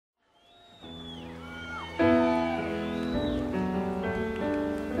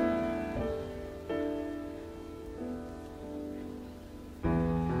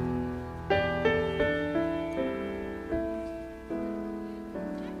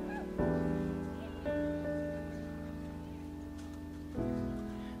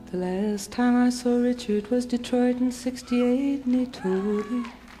The last time I saw Richard was Detroit in '68, and he told me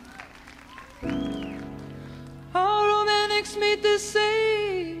all romantics meet the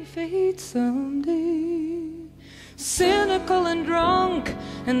same fate someday. Cynical and drunk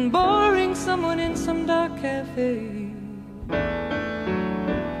and boring someone in some dark cafe.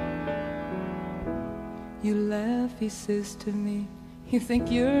 You laugh, he says to me, you think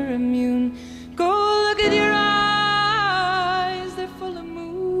you're immune. Go look at your eyes, they're full of moon.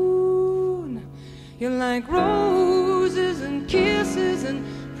 You like roses and kisses and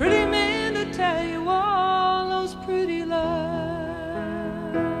pretty men to tell you all those pretty lies.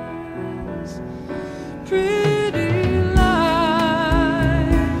 Pretty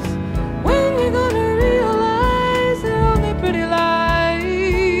lies. When you gonna realize they're only pretty lies?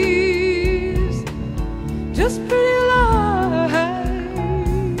 Just pretty lies.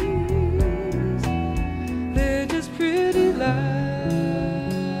 They're just pretty lies.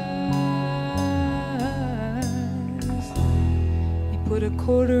 He put a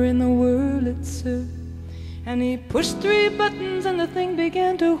quarter in the Wurlitzer, and he pushed 3 buttons and the thing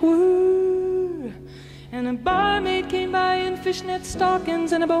began to whir. And a barmaid came by in fishnet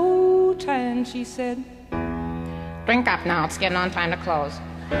stockings and a bow tie, and she said, "Drink up now, it's getting on time to close."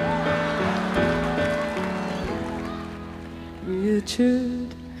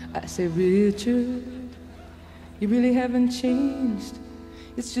 Richard, I say, Richard, you really haven't changed.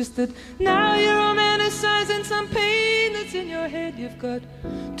 It's just that now you're romanticizing some pain that's in your head. You've got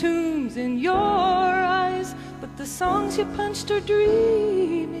tunes in your eyes, but the songs you punched are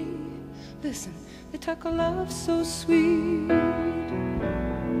dreamy. Listen, they talk of love so sweet,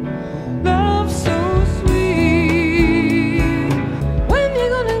 love so sweet. When you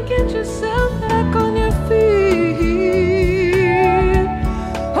gonna get yourself back on your feet?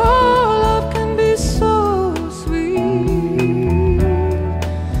 Oh, love can be so sweet.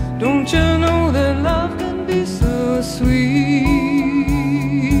 Don't you know that love can be so sweet?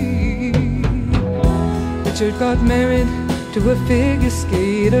 Richard got married to a figure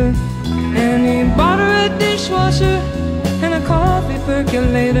skater, and he bought her a dishwasher and a coffee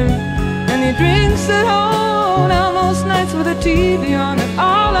percolator, and he drinks at home now most nights with a TV on, and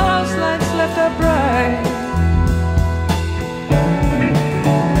all the house lights left up bright.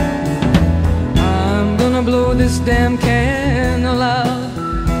 I'm gonna blow this damn candle out.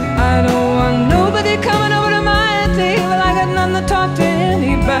 I don't want nobody coming over to my table. I got nothing to talk to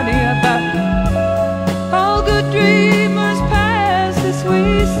anybody about. All good dreamers pass this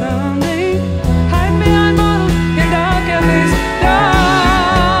way someday.